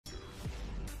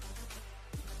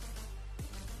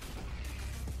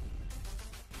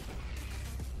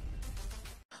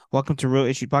Welcome to Real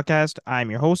Issue Podcast.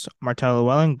 I'm your host, Martello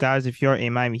Llewellyn. Guys, if you're a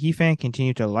Miami Heat fan,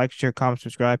 continue to like, share, comment,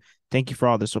 subscribe. Thank you for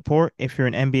all the support. If you're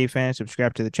an NBA fan,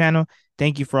 subscribe to the channel.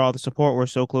 Thank you for all the support. We're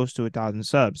so close to 1,000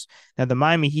 subs. Now, the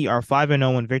Miami Heat are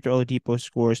 5-0 when Victor Oladipo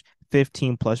scores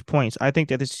 15 plus points. I think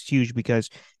that this is huge because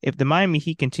if the Miami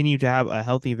Heat continue to have a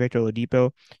healthy Victor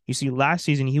Oladipo, you see, last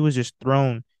season he was just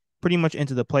thrown pretty much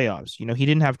into the playoffs. He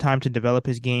didn't have time to develop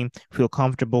his game, feel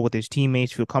comfortable with his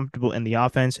teammates, feel comfortable in the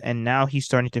offense, and now he's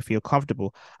starting to feel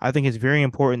comfortable. I think it's very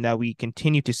important that we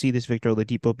continue to see this Victor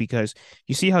Oladipo because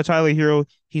you see how Tyler Hero,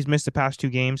 he's missed the past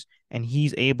 2 games, and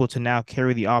he's able to now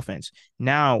carry the offense.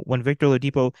 Now, when Victor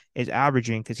Oladipo is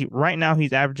averaging, because right now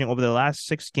he's averaging over the last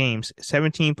 6 games,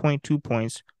 17.2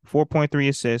 points, 4.3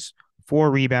 assists, 4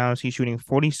 rebounds. He's shooting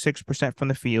 46% from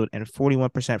the field and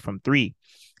 41% from three.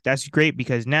 That's great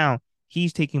because now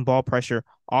he's taking ball pressure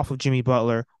off of Jimmy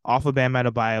Butler, off of Bam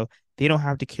Adebayo. They don't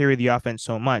have to carry the offense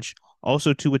so much.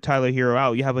 Also, too, with Tyler Hero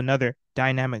out, you have another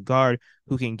dynamic guard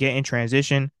who can get in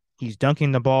transition. He's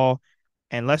dunking the ball.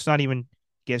 And let's not even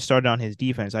get started on his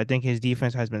defense. I think his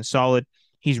defense has been solid.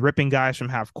 He's ripping guys from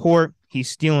half court. He's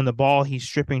stealing the ball. He's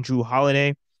stripping Drew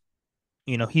Holiday.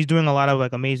 He's doing a lot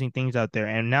of amazing things out there.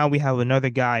 And now we have another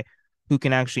guy who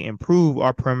can actually improve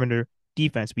our perimeter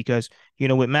defense because,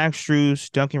 with Max Strus,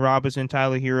 Duncan Robinson,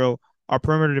 Tyler Hero, our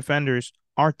perimeter defenders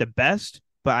aren't the best,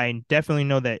 but I definitely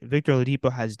know that Victor Oladipo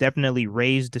has definitely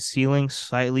raised the ceiling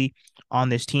slightly on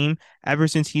this team. Ever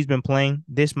since he's been playing,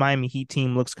 this Miami Heat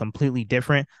team looks completely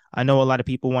different. I know a lot of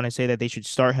people want to say that they should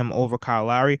start him over Kyle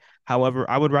Lowry. However,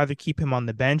 I would rather keep him on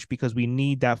the bench because we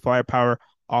need that firepower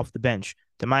off the bench.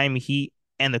 The Miami Heat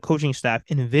and the coaching staff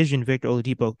envision Victor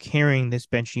Oladipo carrying this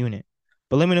bench unit.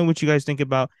 But let me know what you guys think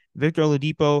about Victor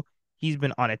Oladipo. He's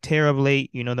been on a tear of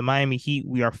late. The Miami Heat,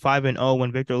 we are 5-0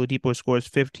 when Victor Oladipo scores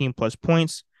 15 plus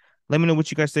points. Let me know what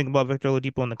you guys think about Victor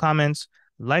Oladipo in the comments.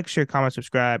 Like, share, comment,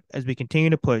 subscribe as we continue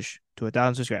to push to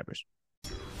 1,000 subscribers.